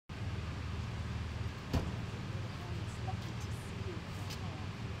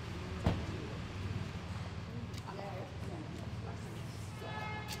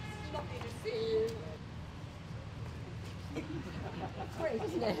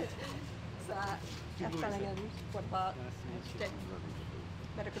It's F. Bellingham, Wood Park,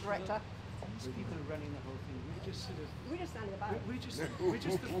 medical director. These people are running the whole thing. We're just sort of. We're just standing about. We're just the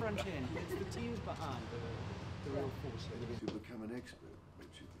front end. It's the teams behind the real force. To become an expert,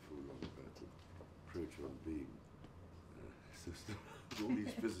 mentioned before long about the proton beam system. All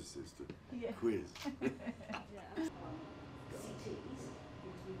these physicists to quiz. CTs,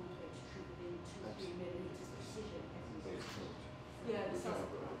 because we want to be able to treat within 2 or 3 millimetres precision. Yeah, so,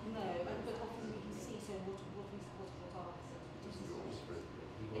 no, but often we can see, so what are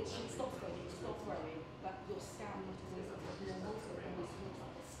it should stop growing, it stop growing, but your scan not always looks normal, so it always looks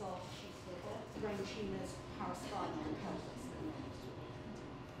like a scar she's got brain tumours, paraspinal and complex.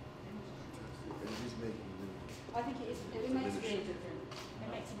 And he's making them. I think it is. It makes a real difference. It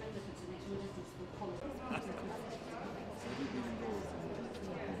makes a real difference. It makes a real difference for quality.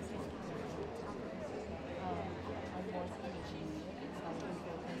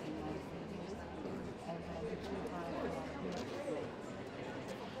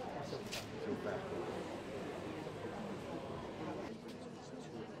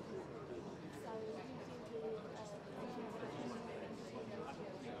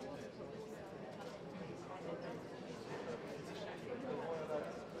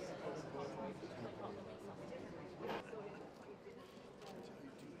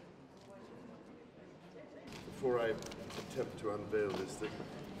 Before I attempt to unveil this thing,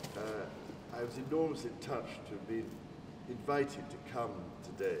 I was enormously touched to have been invited to come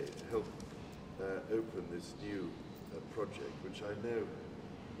today to help open this new project, which I know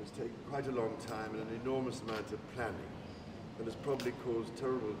has taken quite a long time and an enormous amount of planning, and has probably caused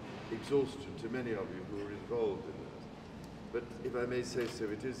terrible exhaustion to many of you who are involved in that. But if I may say so,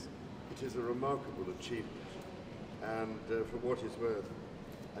 it is a remarkable achievement, and for what it's worth,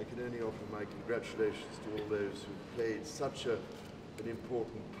 I can only offer my congratulations to all those who played such an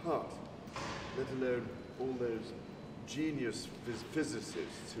important part, let alone all those genius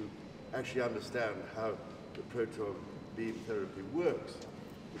physicists who actually understand how the proton beam therapy works,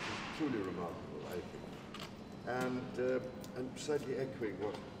 which is truly remarkable, I think. And slightly echoing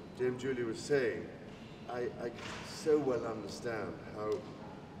what Dame Julie was saying, I so well understand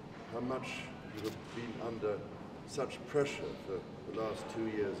how much you have been under such pressure for the last 2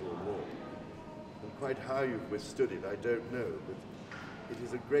 years or more. And quite how you've withstood it, I don't know, but it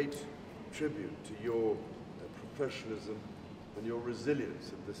is a great tribute to your professionalism and your resilience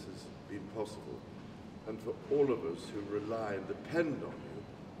that this has been possible. And for all of us who rely and depend on you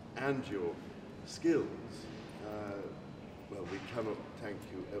and your skills, well, we cannot thank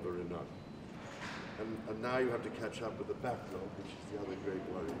you ever enough. And now you have to catch up with the backlog, which is the other great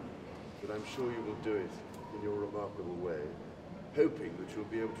worry. But I'm sure you will do it in your remarkable way, hoping that you'll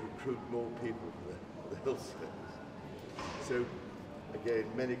be able to recruit more people for the health service. So, again,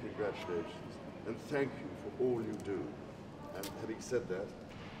 many congratulations, and thank you for all you do. And having said that,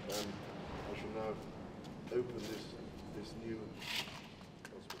 I shall now open this new